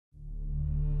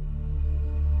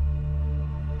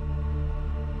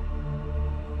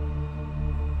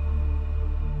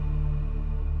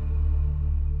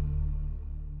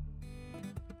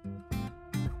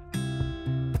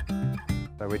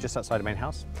We're just outside the main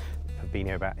house. We've been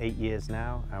here about 8 years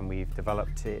now, and we've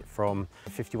developed it from a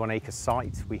 51-acre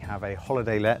site. We have a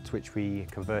holiday let, which we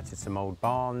converted some old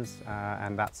barns,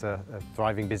 and that's a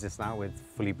thriving business now with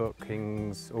fully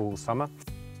bookings all summer.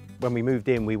 When we moved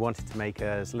in, we wanted to make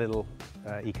as little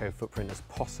eco footprint as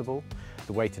possible.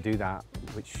 The way to do that,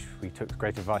 which we took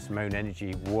great advice from OHM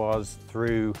Energy, was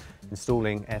through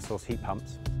installing air source heat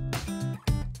pumps.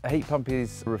 A heat pump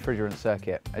is a refrigerant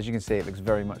circuit. As you can see, it looks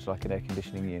very much like an air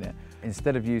conditioning unit.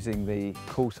 Instead of using the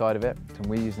cool side of it, and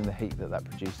we're using the heat that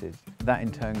produces, that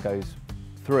in turn goes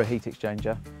through a heat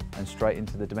exchanger and straight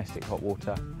into the domestic hot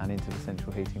water and into the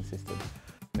central heating system.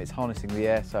 It's harnessing the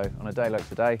air, so on a day like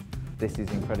today, this is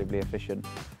incredibly efficient.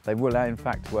 They will in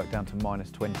fact work down to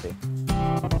 -20.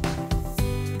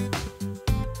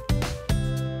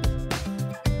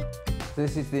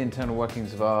 This is the internal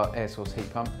workings of our air source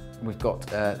heat pump. We've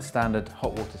got a standard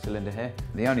hot water cylinder here.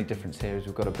 The only difference here is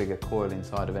we've got a bigger coil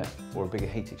inside of it, or a bigger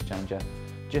heat exchanger,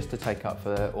 just to take up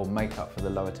for, or make up for the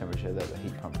lower temperature that the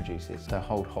heat pump produces. To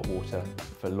hold hot water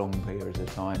for long periods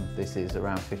of time. This is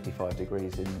around 55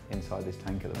 degrees inside this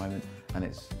tank at the moment, and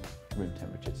it's room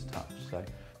temperature to touch. So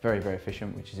very, very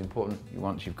efficient, which is important.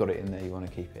 Once you've got it in there, you want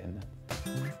to keep it in there.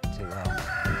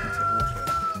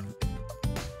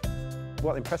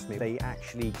 What impressed me, they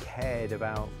actually cared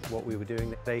about what we were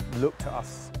doing. They looked at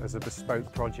us as a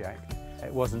bespoke project.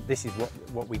 It wasn't, this is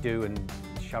what we do and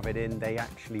shove it in. They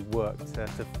actually worked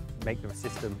to make the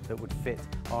system that would fit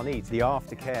our needs. The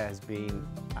aftercare has been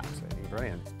absolutely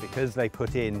brilliant because they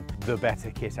put in the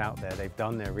better kit out there. They've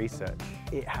done their research.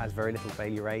 It has very little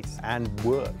failure rates and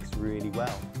works really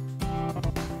well.